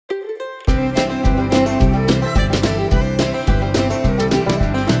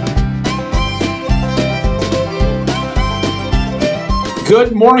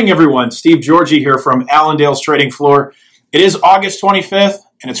Good morning, everyone. Steve Georgie here from Allendale's Trading Floor. It is August 25th,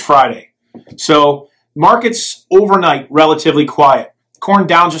 and it's Friday. So markets overnight relatively quiet. Corn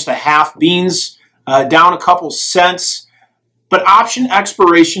down just a half, beans down a couple cents, but option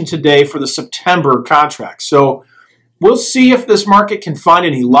expiration today for the September contract. So we'll see if this market can find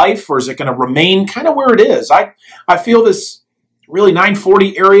any life, or is it going to remain kind of where it is. I feel this really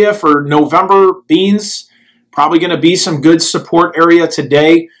 940 area for November beans probably going to be some good support area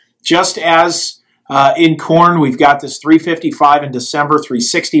today. Just as in corn, we've got this 355 in December,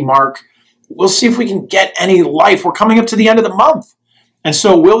 360 mark. We'll see if we can get any life. We're coming up to the end of the month. And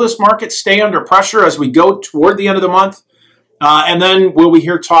so will this market stay under pressure as we go toward the end of the month? And then will we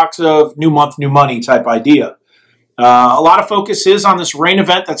hear talks of new month, new money type idea? A lot of focus is on this rain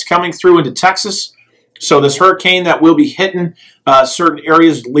event that's coming through into Texas. So this hurricane that will be hitting certain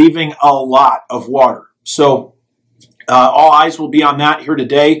areas, leaving a lot of water. So all eyes will be on that here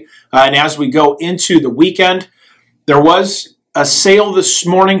today. And as we go into the weekend, there was a sale this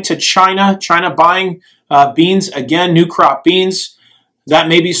morning to China. China buying beans, again, new crop beans. That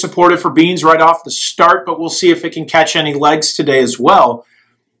may be supportive for beans right off the start, but we'll see if it can catch any legs today as well.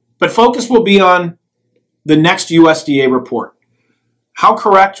 But focus will be on the next USDA report. How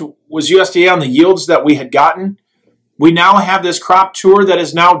correct was USDA on the yields that we had gotten? We now have this crop tour that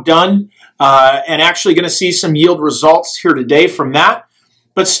is now done and actually going to see some yield results here today from that.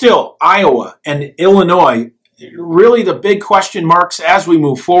 But still, Iowa and Illinois, really the big question marks as we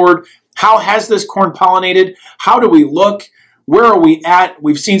move forward. How has this corn pollinated? How do we look? Where are we at?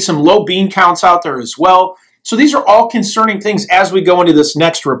 We've seen some low bean counts out there as well. So these are all concerning things as we go into this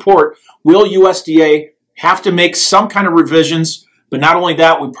next report. Will USDA have to make some kind of revisions? But not only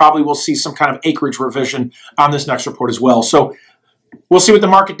that, we probably will see some kind of acreage revision on this next report as well. So we'll see what the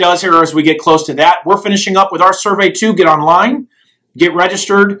market does here as we get close to that. We're finishing up with our survey too. Get online, get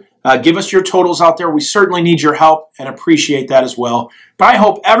registered, give us your totals out there. We certainly need your help and appreciate that as well. But I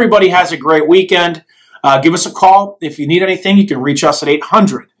hope everybody has a great weekend. Give us a call. If you need anything, you can reach us at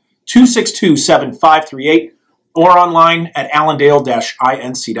 800-262-7538 or online at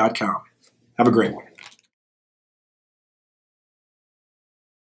allendale-inc.com. Have a great one.